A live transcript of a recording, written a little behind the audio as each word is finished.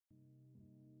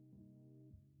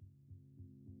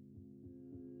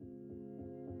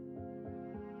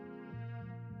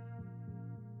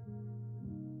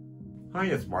Hi,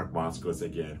 it's Mark Moskowitz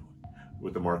again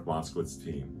with the Mark Moskowitz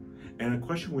Team. And a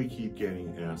question we keep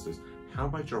getting asked is, how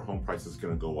much are home prices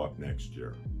going to go up next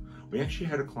year? We actually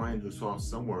had a client who saw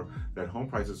somewhere that home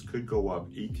prices could go up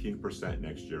 18%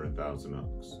 next year in Thousand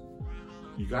Oaks.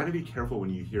 You got to be careful when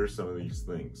you hear some of these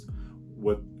things.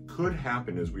 What could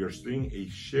happen is we are seeing a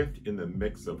shift in the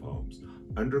mix of homes.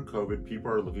 Under COVID,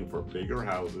 people are looking for bigger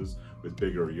houses with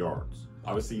bigger yards.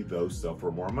 Obviously, those sell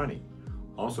for more money.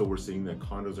 Also, we're seeing that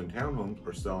condos and townhomes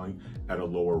are selling at a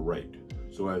lower rate.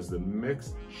 So as the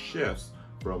mix shifts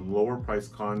from lower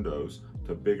priced condos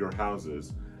to bigger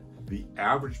houses, the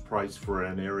average price for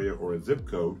an area or a zip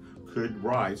code could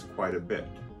rise quite a bit.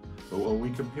 But when we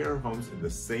compare homes in the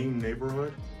same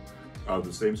neighborhood, of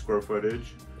the same square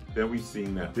footage, then we've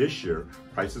seen that this year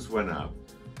prices went up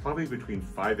probably between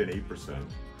 5 and 8%.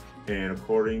 And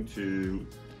according to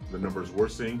the numbers we're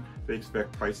seeing, they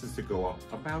expect prices to go up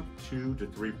about 2 to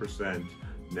 3%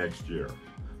 next year.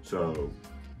 So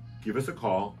give us a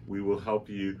call. We will help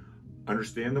you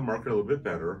understand the market a little bit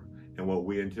better and what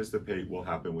we anticipate will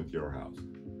happen with your house.